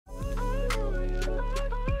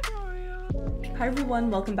Hi everyone,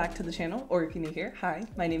 welcome back to the channel, or if you're new here, hi,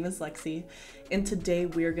 my name is Lexi, and today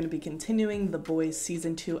we are going to be continuing The Boys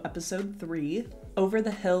Season 2, Episode 3, Over the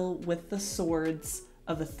Hill with the Swords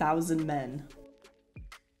of 1,000 Men.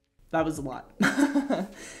 That was a lot.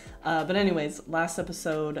 But anyways, last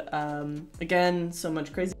episode, again, so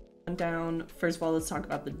much crazy went down. First of all, let's talk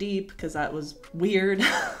about the Deep, because that was weird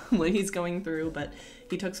what he's going through, but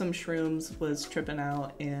he took some shrooms, was tripping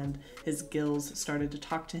out, and his gills started to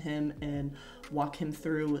talk to him and walk him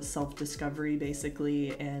through self-discovery,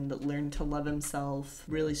 basically, and learn to love himself.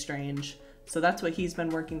 Really strange. So that's what he's been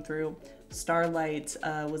working through. Starlight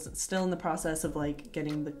was still in the process of like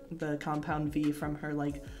getting the Compound V from her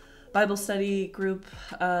like Bible study group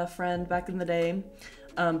friend back in the day.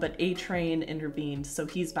 But A-Train intervened, so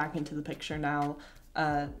he's back into the picture now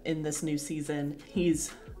in this new season.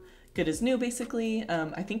 He's good as new, basically.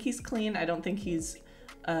 I think he's clean. I don't think he's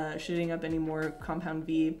shooting up any more Compound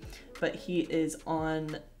V, but he is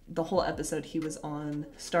on the whole episode. He was on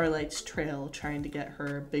Starlight's trail trying to get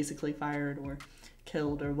her basically fired or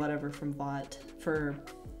killed or whatever from Vought for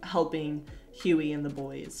helping Huey and the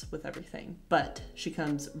boys with everything. But she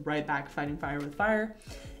comes right back fighting fire with fire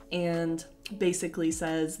and basically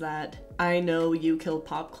says that I know you killed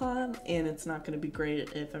Popclaw and it's not going to be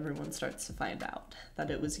great if everyone starts to find out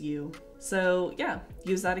that it was you. So yeah,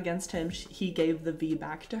 use that against him. He gave the V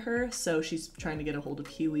back to her, so she's trying to get a hold of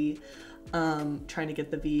Huey, trying to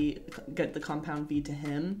get the Compound V to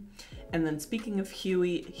him. And then speaking of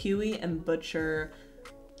Huey and Butcher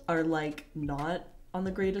are like not on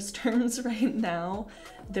the greatest terms right now.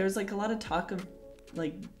 There's like a lot of talk of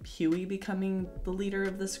like Huey becoming the leader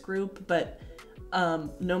of this group, but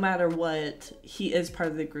no matter what, he is part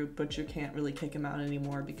of the group. Butcher can't really kick him out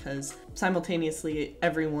anymore because simultaneously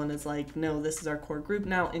everyone is like, no, this is our core group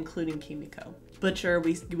now, including Kimiko. Butcher,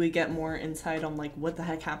 we get more insight on like what the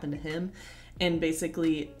heck happened to him, and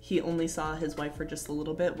basically he only saw his wife for just a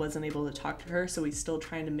little bit, wasn't able to talk to her, so he's still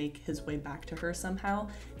trying to make his way back to her somehow,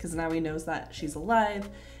 because now he knows that she's alive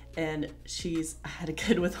and she's had a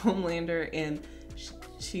kid with Homelander, and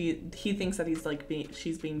he thinks that he's like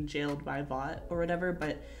she's being jailed by Vought or whatever,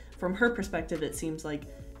 but from her perspective it seems like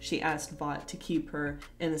she asked Vought to keep her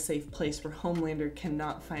in a safe place where Homelander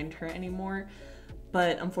cannot find her anymore.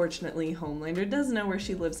 But unfortunately Homelander does know where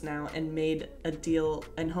she lives now and made a deal,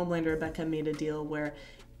 and Homelander Rebecca made a deal where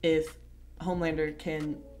if Homelander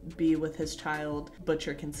can be with his child,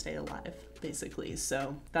 Butcher can stay alive, basically.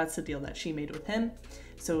 So that's the deal that she made with him.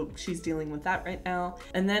 So she's dealing with that right now.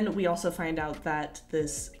 And then we also find out that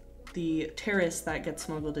the terrorist that gets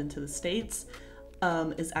smuggled into the States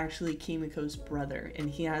is actually Kimiko's brother, and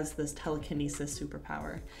he has this telekinesis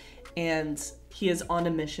superpower. And he is on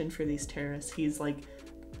a mission for these terrorists. He's like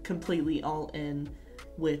completely all in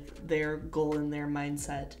with their goal and their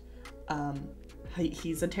mindset.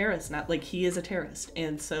 He's a terrorist, not like he is a terrorist.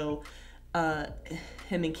 And so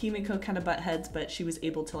him and Kimiko kind of butt heads, but she was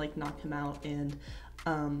able to like knock him out and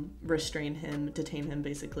restrain him, detain him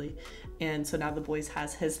basically. And so now the boys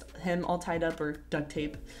has him all tied up or duct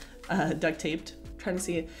taped, trying to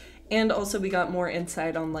see. And also we got more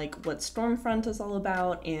insight on like what Stormfront is all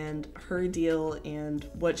about and her deal and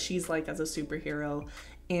what she's like as a superhero.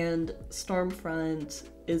 And Stormfront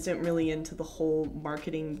isn't really into the whole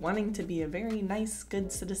marketing, wanting to be a very nice, good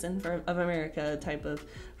citizen of America type of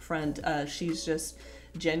front. She's just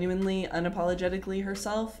genuinely, unapologetically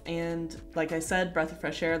herself. And like I said, breath of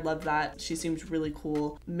fresh air, love that. She seems really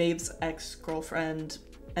cool. Maeve's ex-girlfriend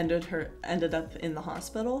ended up in the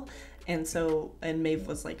hospital. And Maeve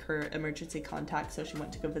was like her emergency contact, so she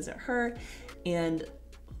went to go visit her and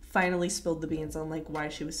finally spilled the beans on like why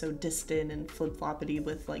she was so distant and flip-floppity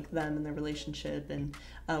with like them and their relationship, and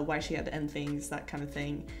why she had to end things, that kind of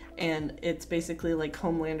thing. And it's basically like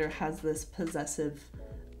Homelander has this possessive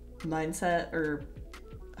mindset, or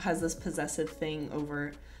has this possessive thing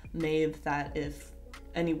over Maeve, that if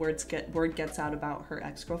any word gets out about her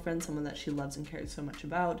ex-girlfriend, someone that she loves and cares so much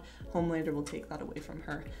about, Homelander will take that away from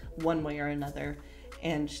her one way or another.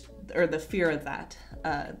 Or the fear of that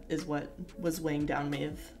is what was weighing down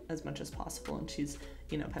Maeve as much as possible, and she's,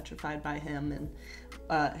 petrified by him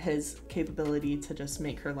and his capability to just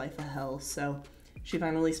make her life a hell. So she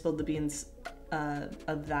finally spilled the beans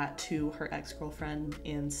of that to her ex-girlfriend,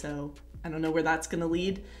 and so I don't know where that's gonna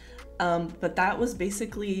lead. But that was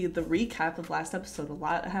basically the recap of last episode. A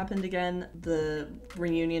lot happened again. The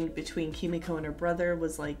reunion between Kimiko and her brother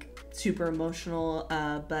was like super emotional,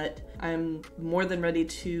 but I'm more than ready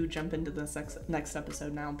to jump into this next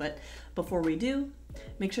episode now. But before we do,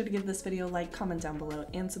 Make sure to give this video a like, comment down below,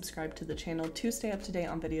 and subscribe to the channel to stay up to date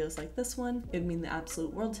on videos like this one. It would mean the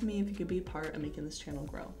absolute world to me if you could be a part of making this channel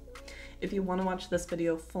grow. If you want to watch this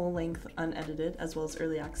video full length, unedited, as well as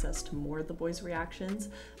early access to more of the boys' reactions,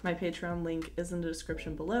 my Patreon link is in the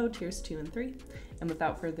description below, tiers 2 and 3. And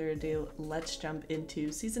without further ado, let's jump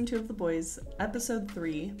into season 2 of The Boys, episode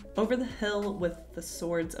 3, Over the Hill with the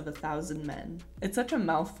Swords of 1,000 Men. It's such a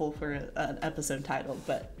mouthful for an episode title,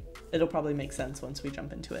 but it'll probably make sense once we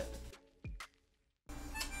jump into it.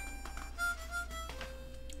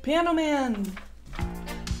 Piano Man!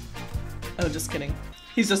 Oh, just kidding.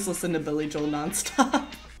 He's just listening to Billy Joel nonstop.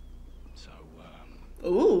 So,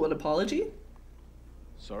 Ooh, an apology?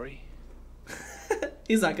 sorry?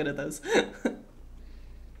 He's not good at those.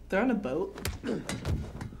 They're on a boat.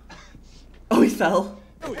 Oh, he fell.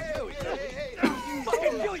 Hey,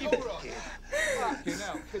 fucking kill you! Fucking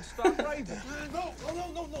hell, kid, stop raving.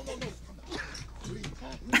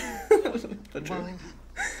 Butcher.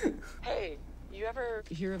 Hey, you ever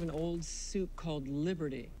hear of an old suit called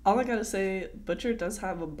Liberty? All I gotta say, Butcher does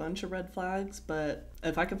have a bunch of red flags, but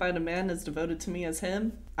if I could find a man as devoted to me as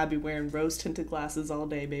him, I'd be wearing rose-tinted glasses all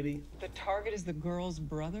day, baby. The target is the girl's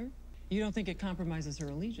brother? You don't think it compromises her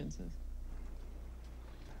allegiances?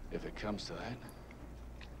 If it comes to that,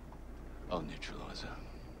 I'll neutralize her.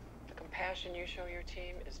 The compassion you show your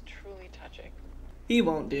team is truly touching. He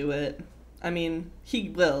won't do it. I mean, he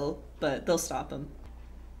will, but they'll stop him.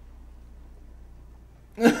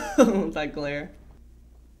 That glare.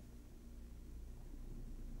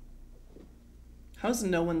 How's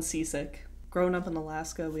no one seasick? Growing up in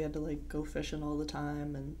Alaska, we had to like go fishing all the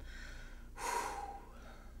time, and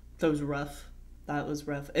that was rough. That was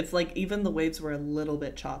rough. If like even the waves were a little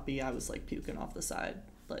bit choppy, I was like puking off the side.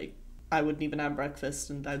 Like I wouldn't even have breakfast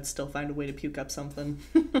and I'd still find a way to puke up something.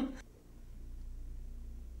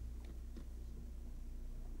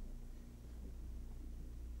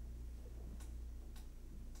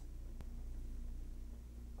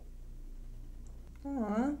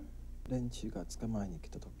 Aww. 連中が捕まえに来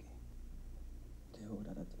た時手を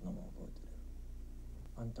られたのも覚えてる。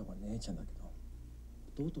あんたは姉ちゃんだけど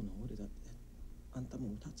弟の俺だってあんた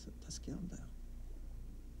も助け合うんだよ。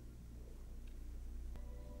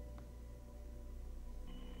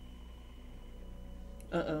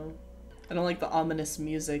 Uh-oh. I don't like the ominous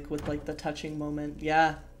music with like the touching moment.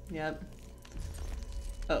 Yeah, yep.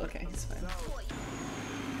 Oh, okay, he's fine.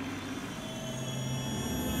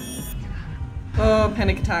 Oh,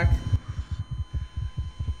 panic attack.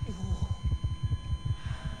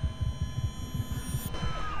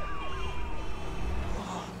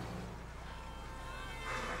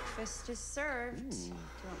 Breakfast is served.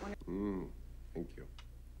 Thank you.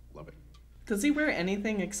 Love it. Does he wear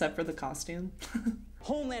anything except for the costume?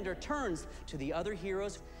 Homelander turns to the other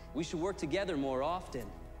heroes. We should work together more often.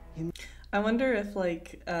 I wonder if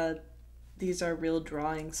like these are real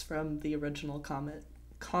drawings from the original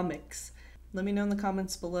comics. Let me know in the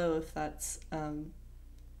comments below if that's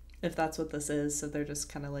what this is. So they're just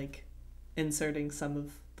kind of like inserting some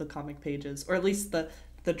of the comic pages, or at least the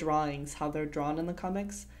drawings, how they're drawn in the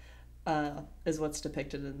comics, is what's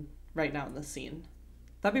depicted in right now in the scene.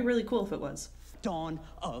 That'd be really cool if it was. Dawn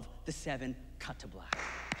of the Seven, cut to black.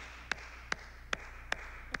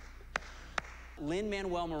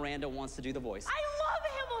 Lin-Manuel Miranda wants to do the voice. I love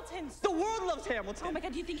Hamilton! The world loves Hamilton. Oh my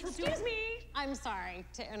god, do you think he'll do it? Excuse me. I'm sorry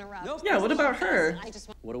to interrupt. Nope. Yeah, what about her? I just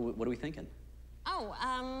want. What are we thinking? Oh,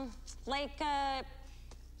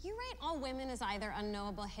 you write all women as either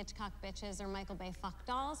unknowable Hitchcock bitches or Michael Bay fuck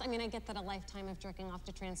dolls. I mean, I get that a lifetime of jerking off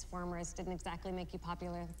to Transformers didn't exactly make you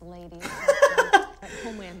popular with the ladies.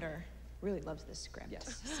 Homelander really loves this script.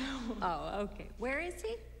 Yes. Oh, okay. Where is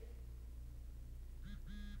he?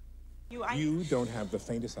 You don't have the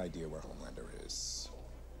faintest idea where Homelander is.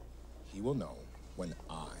 He will know when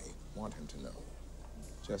I want him to know.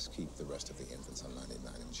 Just keep the rest of the infants on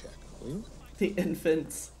 99 in check, will you? The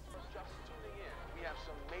infants.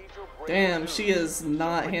 Damn, she is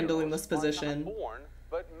not handling this position. Born,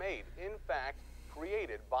 but made, in fact,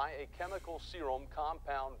 created by a chemical serum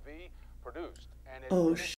compound V produced and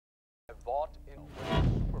Oh,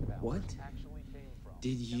 What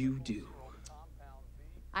did you do?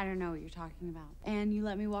 I don't know what you're talking about. And you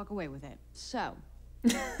let me walk away with it. So,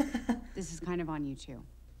 this is kind of on you too.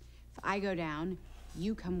 If I go down,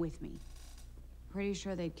 you come with me. Pretty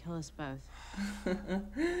sure they'd kill us both.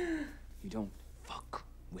 You don't fuck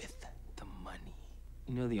with the money.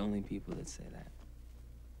 You know the only people that say that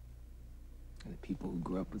are the people who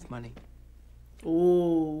grew up with money.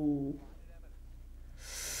 Ooh.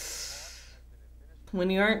 When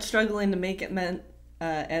you aren't struggling to make it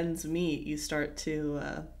ends meet, you start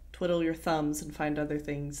to twiddle your thumbs and find other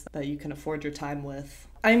things that you can afford your time with.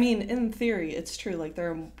 I mean, in theory, it's true. Like,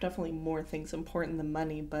 there are definitely more things important than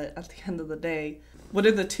money, but at the end of the day, what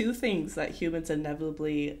are the two things that humans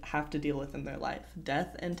inevitably have to deal with in their life?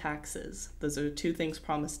 Death and taxes. Those are two things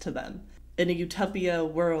promised to them. In a utopia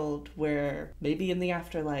world where maybe in the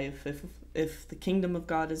afterlife, if the kingdom of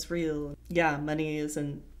God is real, yeah, money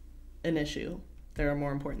isn't an issue. There are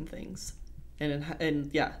more important things.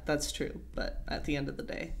 And yeah, that's true. But at the end of the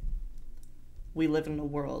day, we live in a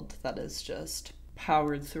world that is just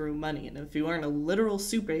powered through money. And if you aren't a literal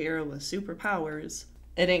superhero with superpowers,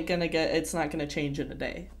 it's not gonna change in a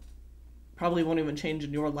day. Probably won't even change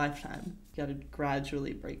in your lifetime. You gotta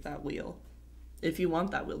gradually break that wheel. If you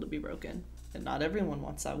want that wheel to be broken. And not everyone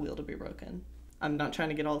wants that wheel to be broken. I'm not trying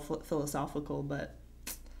to get all philosophical, but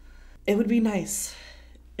it would be nice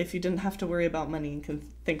if you didn't have to worry about money and could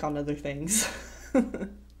think on other things.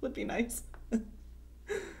 Would be nice. The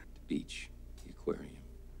beach, the aquarium,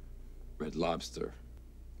 Red Lobster.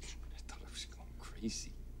 I thought I was going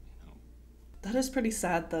crazy, you know. That is pretty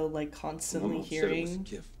sad though, like constantly Mama said it was a hearing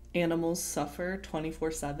gift. animals suffer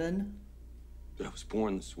 24/7. That I was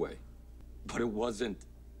born this way. But it wasn't.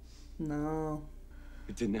 No.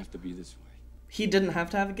 It didn't have to be this way. He didn't have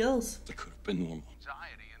to have gills. It could have been normal.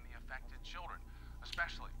 Anxiety in the affected children,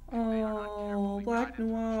 especially. Oh, Black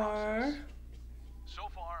Noir. So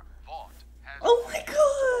far, Vought has. Oh my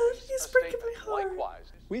god, he's breaking my heart. Likewise,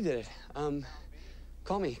 We did it.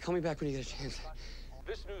 Call me back when you get a chance.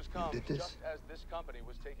 this news comes just as this company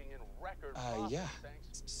was taking in record profits. Yeah.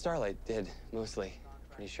 Starlight did, mostly.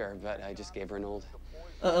 Pretty sure, but I just gave her an old...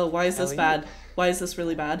 Uh-oh, why is this Ellie? bad? Why is this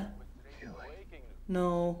really bad?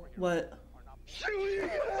 No, what?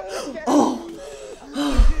 Oh!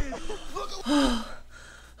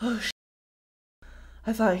 Oh,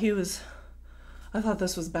 I thought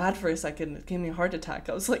this was bad for a second. It gave me a heart attack.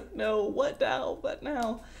 I was like, no, what now? What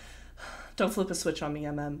now? Don't flip a switch on me,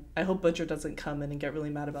 MM. I hope Butcher doesn't come in and get really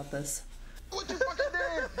mad about this. What you fucking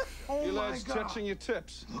did? Oh You my lads God. touching your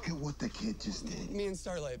tips. Look at what the kid just did. Me and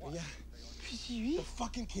Starlight, but yeah. The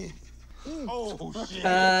fucking kid. Oh, shit.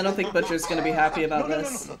 I don't think Butcher's gonna be happy about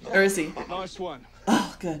this. Or is he? Nice one.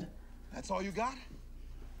 Oh, good. That's all you got?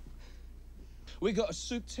 We got a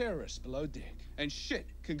soup terrorist below deck, and shit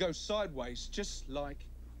can go sideways just like...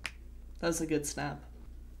 That was a good snap.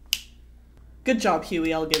 Good job,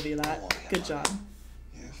 Huey. I'll give you that. Good job.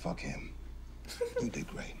 Yeah, fuck him. You did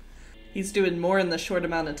great. He's doing more in the short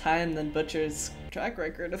amount of time than Butcher's track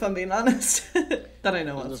record, if I'm being honest. That I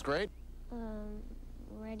know of. That's great.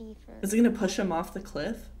 Ready for... Is he gonna push him off the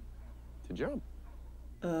cliff? To jump.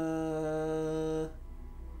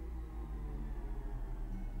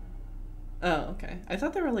 Oh, okay. I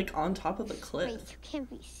thought they were like on top of the cliff. Wait, you can't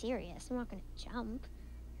be serious. I'm not gonna jump.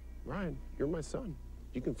 Ryan, you're my son.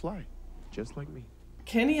 You can fly, just like me.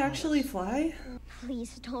 Can he actually fly?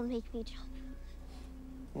 Please don't make me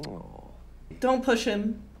jump. Oh, Don't push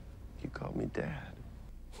him. you called me dad.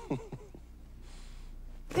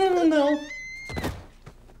 No.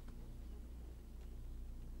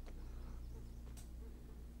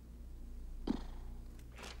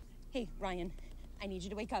 Hey, Ryan, I need you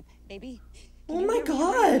to wake up, baby. Oh my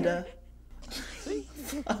god.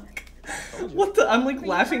 Fuck. What the? I'm like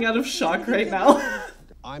laughing out of shock right now.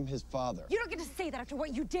 I'm his father. You don't get to say that after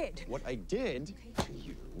what you did. What I did to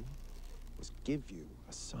you was give you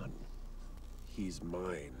a son. He's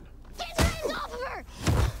mine. Get your hands off of her!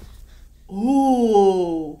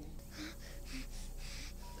 Ooh.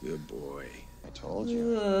 Good boy. I told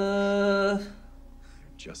you. Uh,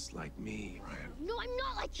 Just like me, Ryan. No, I'm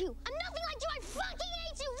not like you. I'm nothing like you. I fucking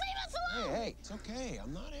hate you. Leave us alone. Hey, it's okay.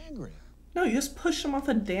 I'm not angry. no, you just pushed him off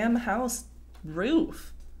a damn house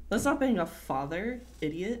roof. That's not being a father,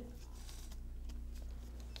 idiot.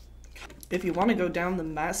 If you want to go down the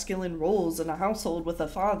masculine roles in a household with a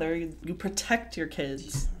father, you protect your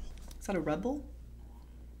kids. Is that a rebel?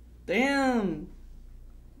 Damn.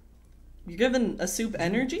 You're giving a soup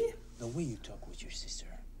energy? The way you talk with your sister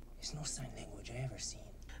is no sign language I ever seen.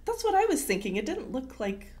 That's what I was thinking. It didn't look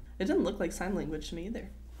like sign language to me either.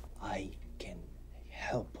 I can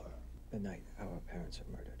help her. The night our parents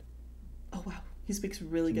are murdered. Oh wow, he speaks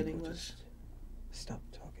really good Kimiko English. just Stop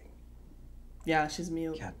talking. Yeah, she's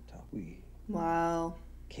mute. Can't talk. We Wow.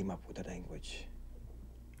 came up with a language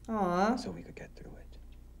Aw, so we could get through it.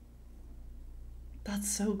 that's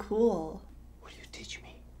so cool. Will you teach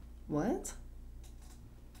me? What?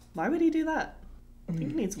 Why would he do that? I think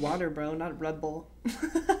he needs water, bro, not Red Bull.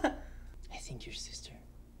 I think your sister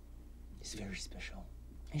is very special,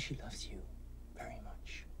 and she loves you very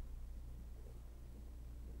much.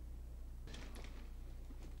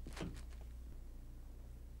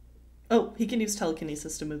 He can use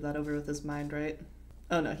telekinesis to move that over with his mind, right?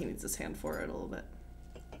 Oh no, he needs his hand for it a little bit.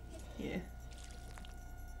 Yeah.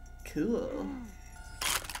 Cool.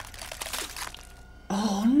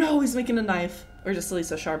 Oh no, he's making a knife. Or just at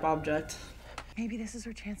least a sharp object. Maybe this is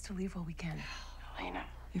her chance to leave while we can. Elena.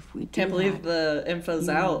 If we Can't believe the info's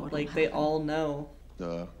out. Like, they all know.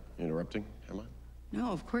 Interrupting, am I?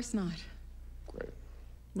 No, of course not. Great.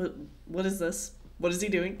 What is this? What is he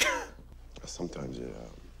doing? Sometimes it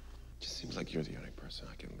just seems like you're the only person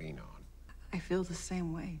I can lean on. I feel the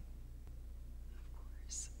same way. Of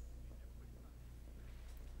course.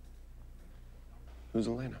 Who's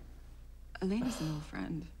Elena? Elena's an old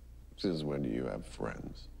friend. Since when do you have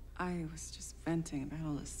friends? I was just venting about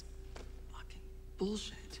all this fucking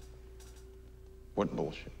bullshit. What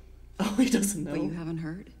bullshit? Oh, he doesn't know. What, you haven't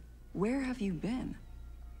heard? Where have you been?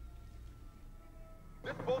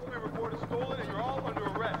 This boat's been reported stolen and you're all under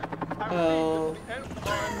arrest. Oh.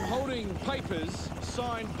 I'm holding papers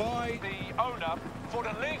signed by the owner for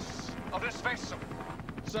the lease of this vessel.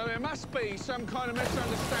 So there must be some kind of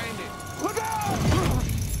misunderstanding. Look out!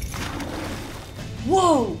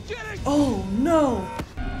 Whoa! Oh no!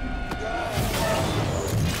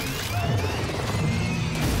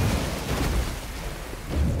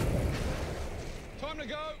 Time to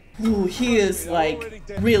go. Ooh, he is like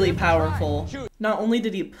really powerful. Not only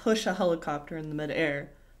did he push a helicopter in the midair,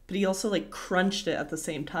 but he also like crunched it at the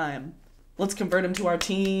same time. Let's convert him to our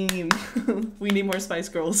team. We need more Spice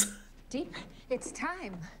Girls. Deep, it's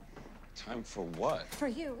time. Time for what? For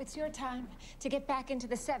you, it's your time to get back into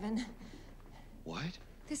the Seven. What?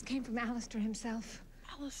 This came from Alistair himself.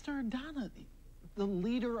 Alistair Donna, the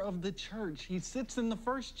leader of the church. He sits in the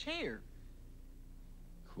first chair.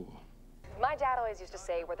 Cool. My dad always used to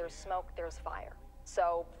say, where there's smoke, there's fire.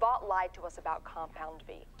 So, Vought lied to us about Compound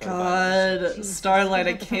V. God, Starlight,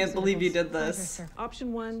 I can't believe you did this.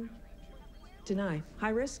 Option 1, deny. High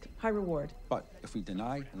risk, high reward. But if we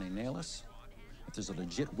deny and they nail us, if there's a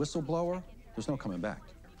legit whistleblower, there's no coming back.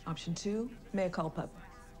 Option 2, mea culpa.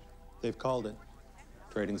 They've called it.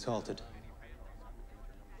 Trading's halted.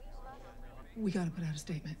 We gotta put out a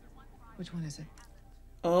statement. Which one is it?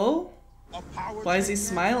 Oh? Why is he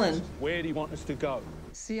smiling? Where do you want us to go?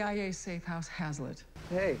 CIA Safe House Hazlitt.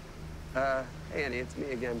 Hey, hey Annie, it's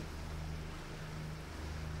me again.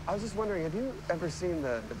 I was just wondering, have you ever seen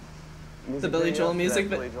the music Billy video Joel for music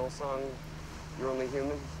that Billy Joel song, You're Only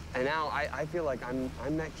Human? And now I feel like I'm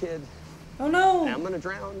that kid. Oh no! And I'm gonna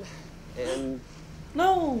drown, and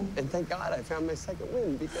no! And thank God I found my second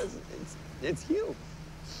win because it's you.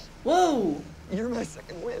 Whoa! You're my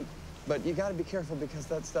second win. But you gotta be careful because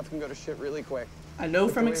that stuff can go to shit really quick. I know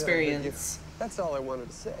Like from the way that I hit you. experience. That's all I wanted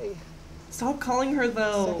to say. Stop calling her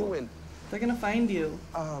though. Second win. They're gonna find you.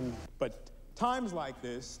 But times like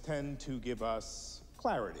this tend to give us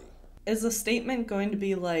clarity. Is the statement going to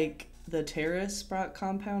be like the terrorists brought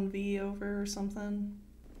Compound V over or something?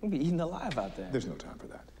 We'll be eaten alive out there. There's no time for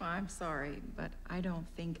that. I'm sorry, but I don't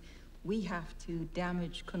think we have to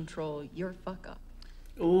damage control your fuck up.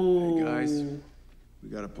 Ooh. Hey guys, we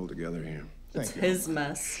gotta pull together here. It's his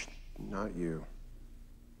mess. Not you.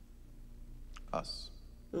 Us.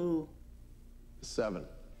 Ooh. The Seven.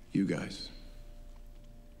 You guys.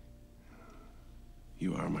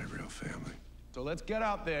 You are my real family. So let's get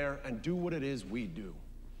out there and do what it is we do.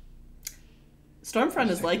 Stormfront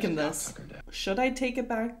is liking this. Should I take it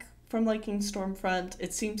back from liking Stormfront?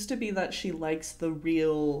 It seems to be that she likes the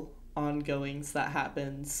real ongoings that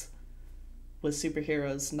happens with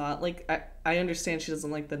superheroes, not like I understand she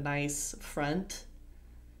doesn't like the nice front.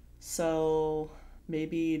 So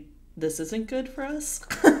maybe this isn't good for us.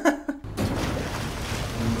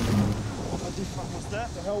 What's that?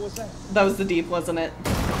 The hell was that? That was the Deep, wasn't it?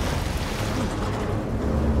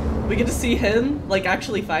 We get to see him like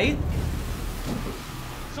actually fight.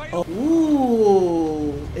 Oh,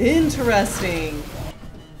 ooh, interesting.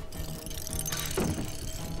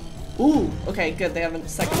 Ooh, okay, good. They have a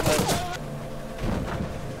second vote.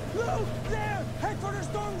 Luke, there! Head for the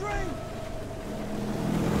storm drain!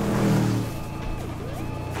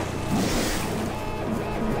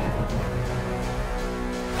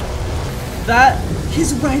 That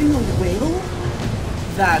he's riding a whale?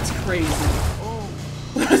 That's crazy.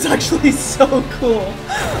 That's actually so cool.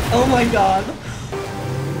 Oh my god.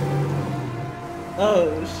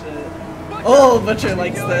 Oh shit. Oh, Butcher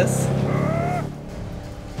likes this.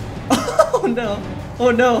 Oh no.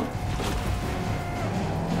 Oh no.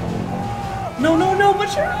 No, no, no,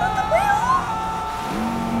 Butcher, not the whale!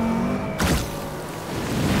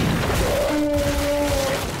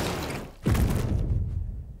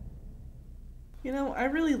 You know, I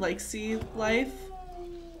really like Sea Life.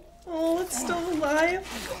 Oh, it's still alive.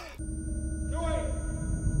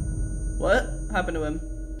 What happened to him?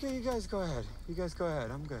 Okay, you guys go ahead. You guys go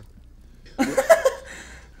ahead. I'm good.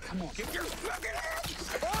 Come on. Get your fucking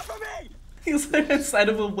hands off of me! He's like inside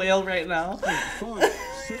of a whale right now. Fine.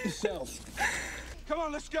 Suit yourself. Come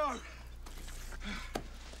on, let's go.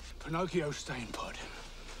 Pinocchio, staying put.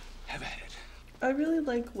 Have at it. I really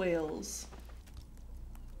like whales.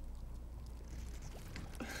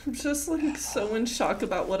 I'm just like so in shock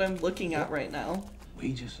about what I'm looking at right now.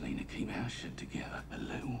 We just need to keep our shit together a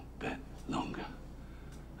little bit longer.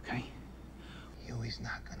 Okay? Huey's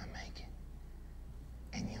not gonna make it.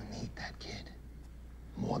 And you need that kid.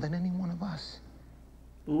 More than any one of us.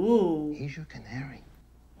 Ooh. He's your canary.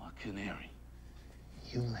 What canary?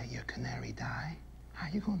 You let your canary die? How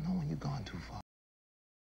you gonna know when you've gone too far?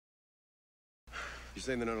 You're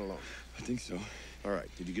saying they're not alone? I think so. All right.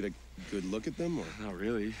 Did you get a good look at them, or not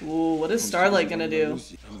really? Ooh, what is Starlight gonna do?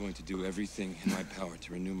 I'm going to do everything in my power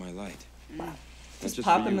to renew my light. Just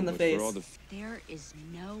pop him in the face. There is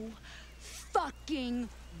no fucking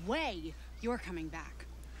way you're coming back.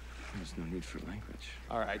 There's no need for language.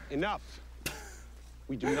 All right, enough.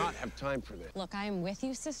 We do not have time for this. Look, I am with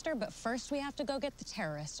you, sister, but first we have to go get the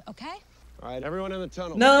terrorist, okay? All right, everyone in the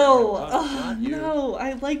tunnel. No! Oh, no,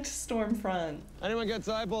 I liked Stormfront. Anyone gets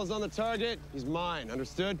eyeballs on the target, he's mine,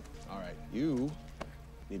 understood? All right, you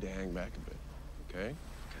need to hang back a bit, okay? Okay.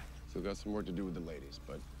 Still got some work to do with the ladies,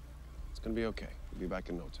 but it's gonna be okay. We'll be back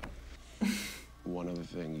in no time. One other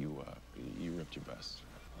thing, you ripped your vest.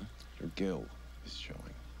 What? Your gill is showing.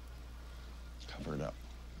 Cover it up.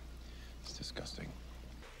 It's disgusting.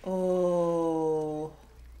 Oh,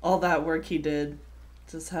 all that work he did.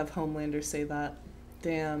 Just have Homelander say that.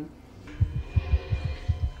 Damn.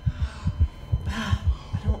 I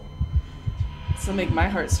don't... This will make my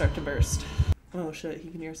heart start to burst. Oh shit, he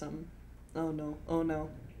can hear something. Oh no, oh no.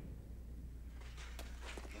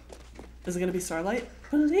 Is it gonna be Starlight?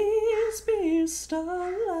 Please be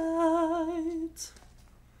Starlight.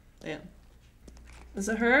 Damn. Is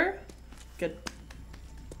it her? Good.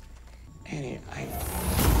 Annie,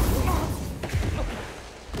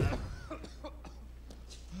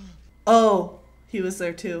 Oh, he was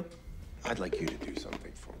there too. I'd like you to do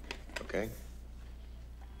something for me, okay?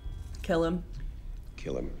 Kill him.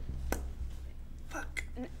 Kill him. Fuck.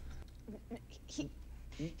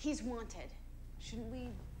 He's wanted. Shouldn't we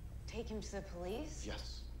take him to the police?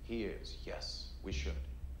 Yes, he is. Yes, we should.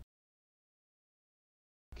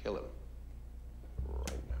 Kill him.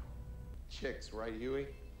 Right now. Chicks, right, Huey?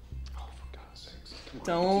 Oh, for God's sakes. Come on,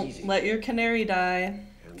 Don't easy. let your canary die.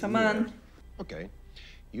 Come on. Okay.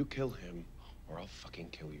 You kill him, or I'll fucking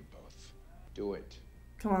kill you both. Do it.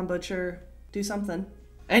 Come on, Butcher. Do something.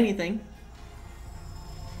 Anything.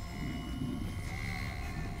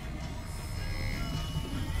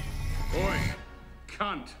 Oi,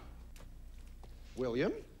 cunt.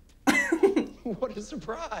 William? What a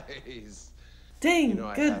surprise. Dang, You know, I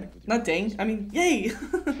had good. it with Not dang, I mean, yay.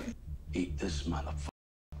 Eat this motherfucker.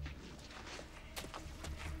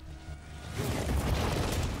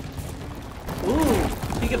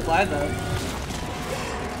 Ooh, he can fly though.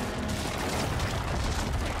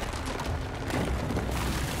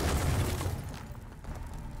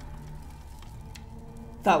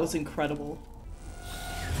 That was incredible.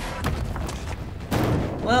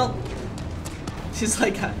 Well, she's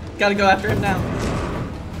like, gotta go after him now.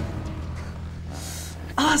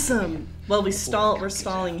 Awesome. Well, we're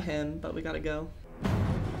stalling him, but we gotta go.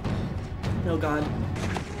 Oh God.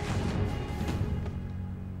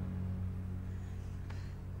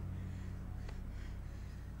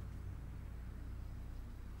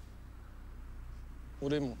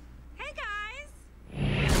 Hey guys!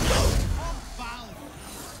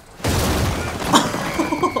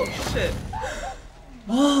 Oh shit.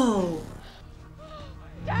 Whoa.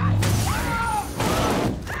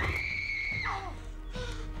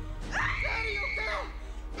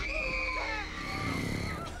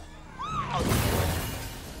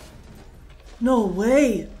 No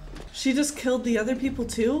way. She just killed the other people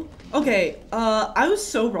too? Okay, I was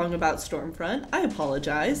so wrong about Stormfront. I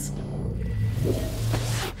apologize.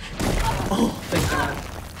 Oh, thank God.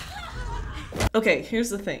 Okay, here's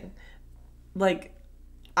the thing. Like,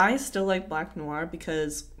 I still like Black Noir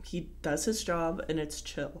because he does his job and it's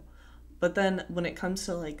chill. But then when it comes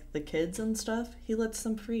to like the kids and stuff, he lets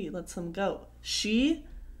them free, lets them go. She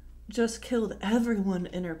just killed everyone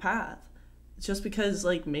in her path. Just because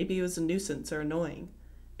like maybe it was a nuisance or annoying.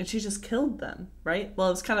 And she just killed them, right? Well,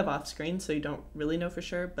 it was kind of off screen, so you don't really know for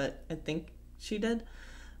sure, but I think she did.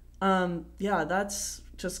 Yeah, that's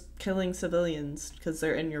just killing civilians because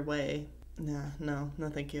they're in your way. Nah, no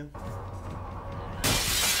thank you.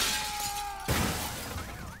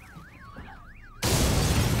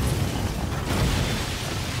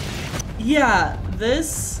 Yeah,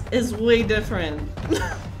 this is way different.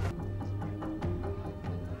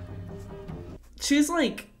 She's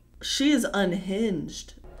like, she is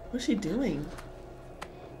unhinged. What's she doing?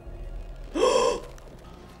 What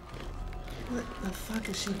the fuck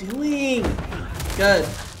is she doing? Good.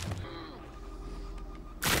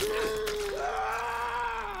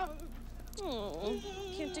 Oh,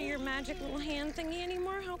 can't do your magic little hand thingy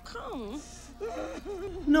anymore? How come?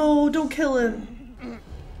 No, don't kill him.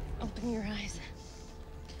 Open your eyes.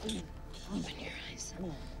 Open your eyes.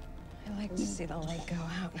 I like to see the light go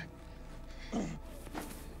out.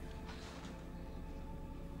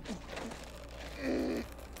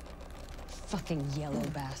 Fucking yellow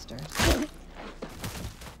bastard.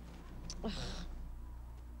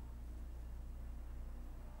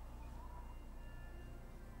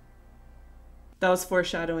 That was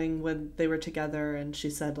foreshadowing when they were together and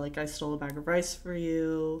she said, like, I stole a bag of rice for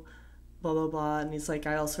you, blah, blah, blah. And he's like,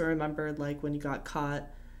 I also remembered, like, when you got caught,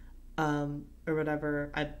 or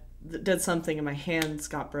whatever, I did something and my hands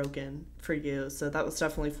got broken for you. So that was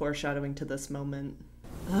definitely foreshadowing to this moment.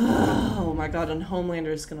 Oh my god, and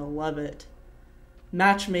Homelander's gonna love it.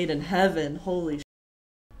 Match made in heaven, holy sh**.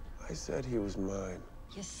 I said he was mine.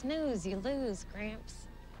 You snooze, you lose, Gramps.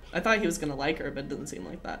 I thought he was gonna like her, but it didn't seem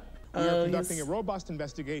like that. We are conducting a robust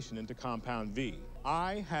investigation into Compound V.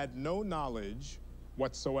 I had no knowledge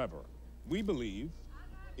whatsoever. We believe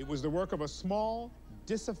it was the work of a small,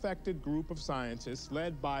 disaffected group of scientists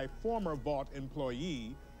led by former Vought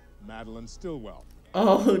employee Madeline Stillwell.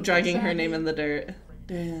 Oh, dragging her name in the dirt.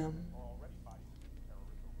 Damn.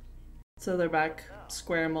 So they're back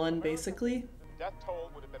square one, basically. Death toll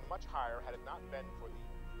would have been much higher had it not been for the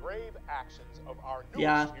brave actions of our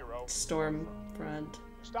newest hero, Stormfront.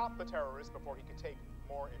 Stop the terrorist before he could take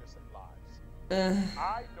more innocent lives.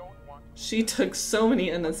 I don't want. She took so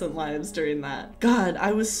many innocent lives during that. God,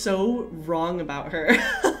 I was so wrong about her.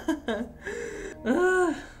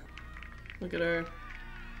 Look at her.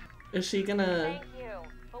 Is she gonna... Thank you,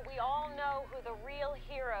 but we all know who the real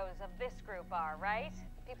heroes of this group are, right?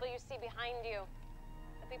 The people you see behind you.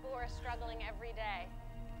 The people who are struggling every day.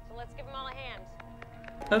 So let's give them all a hand.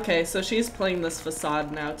 Okay, so she's playing this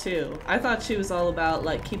facade now too. I thought she was all about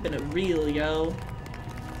like keeping it real, yo.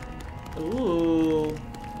 Ooh.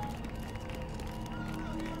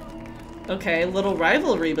 Okay, little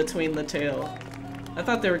rivalry between the two. I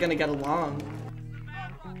thought they were gonna get along.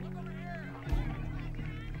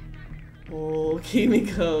 Oh,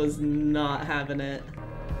 Kimiko's not having it.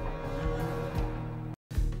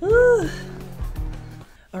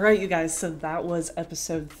 Alright, you guys, so that was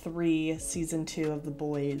episode 3, season 2 of The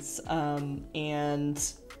Boys. And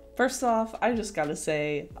first off, I just gotta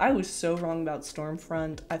say, I was so wrong about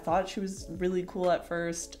Stormfront. I thought she was really cool at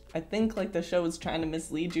first. I think, like, the show was trying to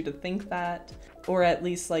mislead you to think that. Or at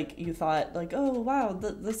least, like, you thought, like, oh, wow,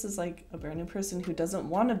 this is, like, a brand new person who doesn't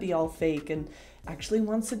want to be all fake and actually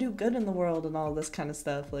wants to do good in the world and all this kind of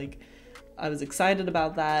stuff. Like, I was excited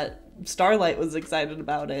about that. Starlight was excited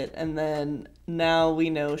about it. And then now we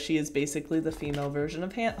know she is basically the female version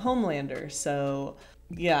of Homelander. So,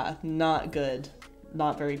 yeah, not good.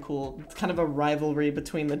 Not very cool. It's kind of a rivalry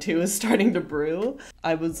between the two is starting to brew.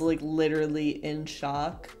 I was, like, literally in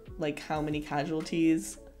shock, like, how many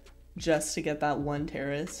casualties just to get that one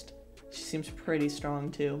terrorist. She seems pretty strong,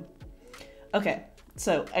 too. Okay,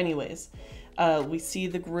 so anyways, we see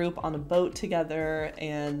the group on a boat together,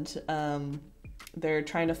 and they're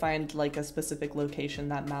trying to find, like, a specific location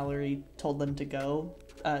that Mallory told them to go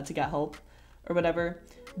to get help or whatever.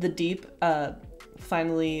 The Deep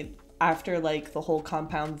finally, after, like, the whole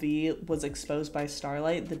Compound V was exposed by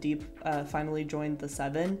Starlight, the Deep finally joined the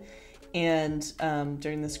Seven, and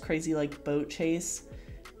during this crazy, like, boat chase,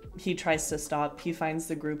 he tries to stop. He finds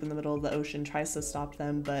the group in the middle of the ocean, tries to stop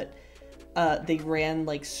them, but they ran,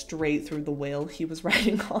 like, straight through the whale he was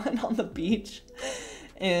riding on the beach.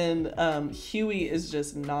 And Huey is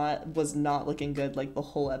just was not looking good, like, the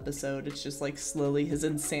whole episode. It's just, like, slowly his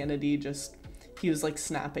insanity he was, like,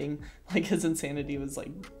 snapping. Like, his insanity was,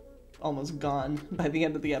 like, almost gone by the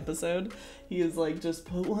end of the episode. He was, like, just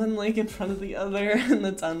put one leg in front of the other in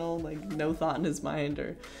the tunnel, like, no thought in his mind,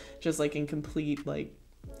 or just, like, in complete, like,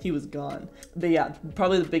 he was gone. But yeah,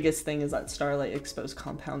 probably the biggest thing is that Starlight exposed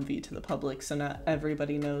Compound V to the public, so now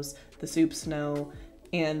everybody knows, the Supes know,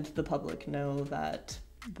 and the public know that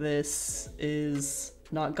this is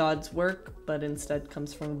not God's work, but instead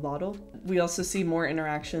comes from a bottle. We also see more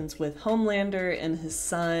interactions with Homelander and his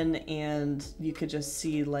son, and you could just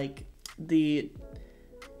see, like, the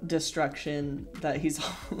destruction that he's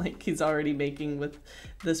already making with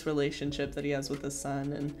this relationship that he has with his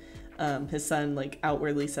son. And his son, like,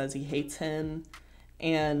 outwardly says he hates him,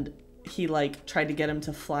 and he like tried to get him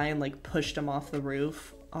to fly and like pushed him off the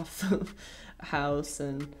roof, off the house,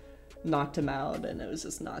 and knocked him out, and it was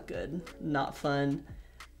just not good, not fun.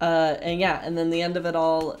 And yeah, and then the end of it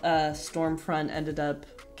all, Stormfront ended up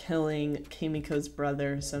killing Kimiko's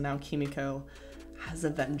brother, so now Kimiko has a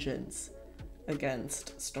vengeance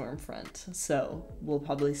against Stormfront. So we'll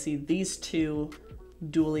probably see these two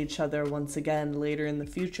duel each other once again later in the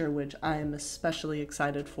future, which I am especially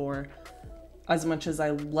excited for. As much as I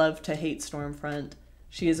love to hate Stormfront,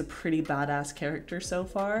 she is a pretty badass character so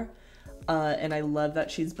far. And I love that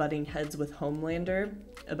she's butting heads with Homelander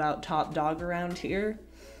about top dog around here.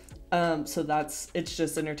 So it's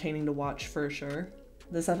just entertaining to watch for sure.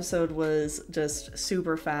 This episode was just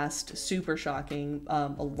super fast, super shocking,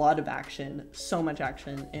 a lot of action, so much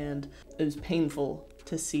action, and it was painful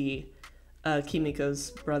to see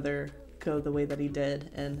Kimiko's brother go the way that he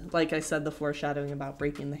did. And like I said, the foreshadowing about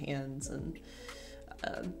breaking the hands and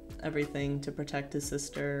everything to protect his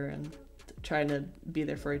sister and trying to be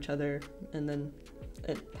there for each other, and then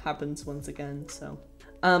it happens once again. So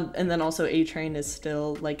and then also A-Train is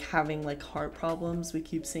still like having like heart problems. We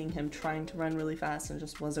keep seeing him trying to run really fast and it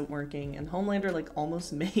just wasn't working, and Homelander like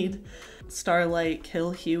almost made Starlight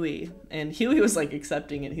kill Huey, and Huey was like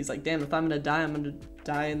accepting it. He's like, damn, if I'm gonna die, I'm gonna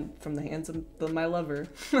die from the hands of my lover.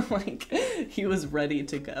 Like, he was ready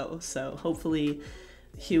to go. So hopefully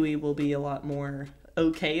Huey will be a lot more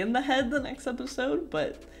okay in the head the next episode,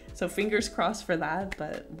 but so fingers crossed for that,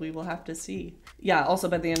 but we will have to see. Yeah, also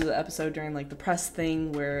by the end of the episode, during like the press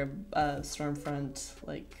thing where Stormfront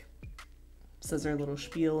like says her little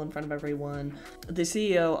spiel in front of everyone, the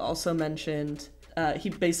CEO also mentioned he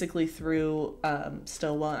basically threw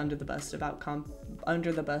Stillwell under the bus about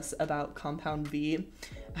Compound V,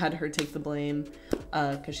 had her take the blame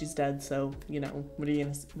because she's dead. So you know, what are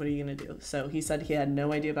you gonna do? So he said he had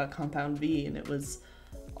no idea about Compound V, and it was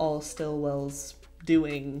all Stillwell's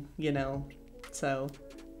doing, you know, so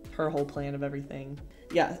her whole plan of everything.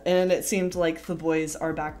 Yeah, and it seemed like the boys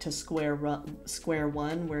are back to square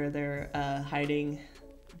one, where they're hiding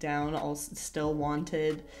down, all still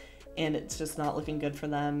wanted, and it's just not looking good for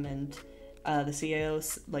them. And the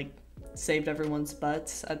CEO like saved everyone's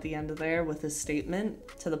butts at the end of there with his statement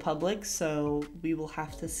to the public, so we will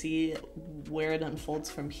have to see where it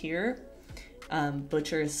unfolds from here.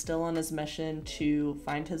 Butcher is still on his mission to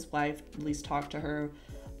find his wife, at least talk to her,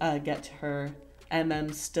 get to her.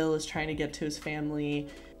 still is trying to get to his family.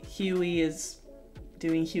 Huey is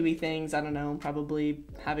doing Huey things, I don't know, probably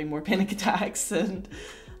having more panic attacks. And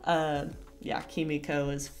yeah, Kimiko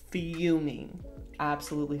is fuming,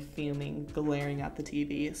 absolutely fuming, glaring at the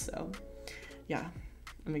TV. So yeah,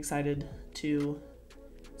 I'm excited to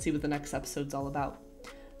see what the next episode's all about.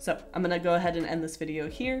 So I'm gonna go ahead and end this video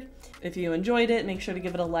here. If you enjoyed it, make sure to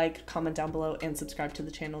give it a like, comment down below, and subscribe to the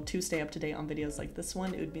channel to stay up to date on videos like this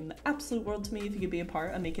one. It would mean the absolute world to me if you could be a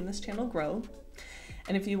part of making this channel grow.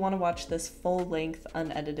 And if you want to watch this full length,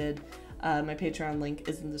 unedited, my Patreon link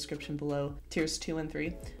is in the description below, tiers 2 and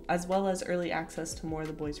 3, as well as early access to more of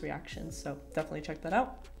the boys' reactions. So definitely check that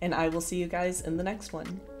out. And I will see you guys in the next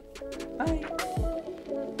one. Bye.